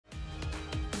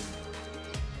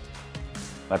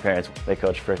My parents, they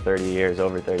coached for 30 years,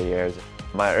 over 30 years.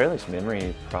 My earliest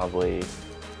memory probably,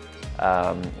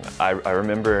 I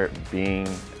remember being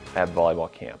at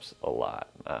volleyball camps a lot.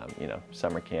 You know,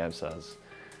 summer camps, I was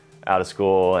out of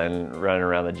school and running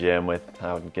around the gym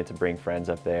I would get to bring friends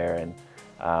up there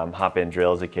and hop in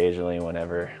drills occasionally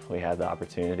whenever we had the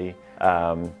opportunity.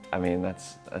 I mean,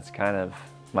 that's kind of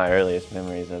my earliest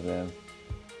memories of them.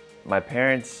 My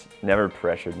parents never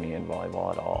pressured me in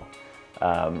volleyball at all.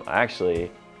 I actually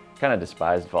kind of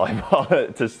despised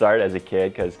volleyball to start as a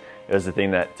kid because it was the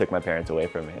thing that took my parents away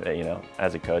from me. That, you know,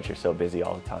 as a coach, you're so busy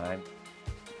all the time.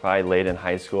 Probably late in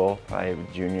high school, probably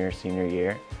junior, senior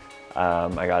year,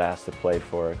 I got asked to play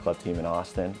for a club team in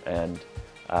Austin and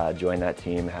joined that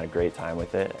team, had a great time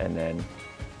with it, and then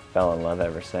fell in love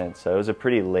ever since. So it was a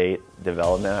pretty late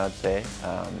development, I would say.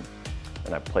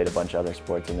 And I played a bunch of other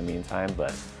sports in the meantime, but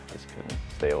I just couldn't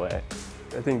stay away.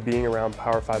 I think being around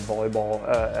Power 5 volleyball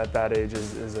at that age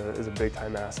is a big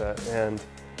time asset. And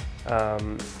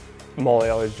Molly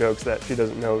always jokes that she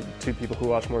doesn't know two people who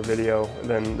watch more video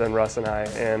than Russ and I.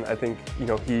 And I think, you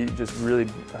know, he just really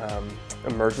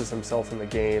immerses himself in the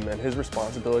game, and his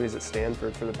responsibilities at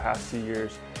Stanford for the past 2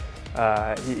 years,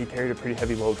 he carried a pretty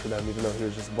heavy load for them, even though he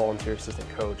was just a volunteer assistant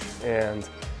coach. And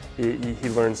he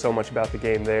learned so much about the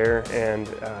game there, and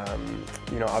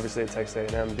you know, obviously at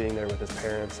Texas A&M, being there with his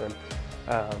parents, and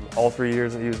all 3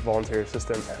 years that he was volunteer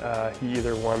assistant, he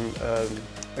either won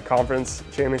a conference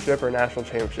championship or a national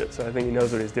championship. So I think he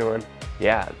knows what he's doing.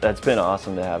 Yeah, that's been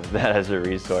awesome to have that as a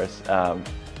resource.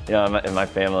 You know, in my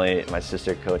family, my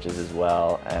sister coaches as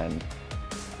well, and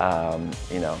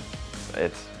you know,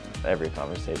 every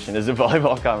conversation is a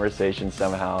volleyball conversation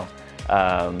somehow,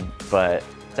 but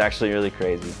it's actually really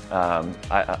crazy.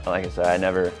 Like I said, I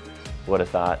never would have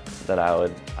thought that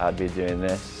I'd be doing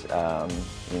this.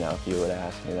 You know, if you would have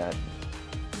asked me that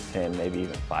 10, maybe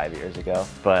even 5 years ago.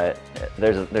 But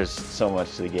there's so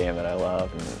much to the game that I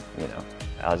love, and you know,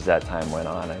 as that time went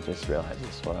on, I just realized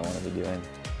this is what I want to be doing.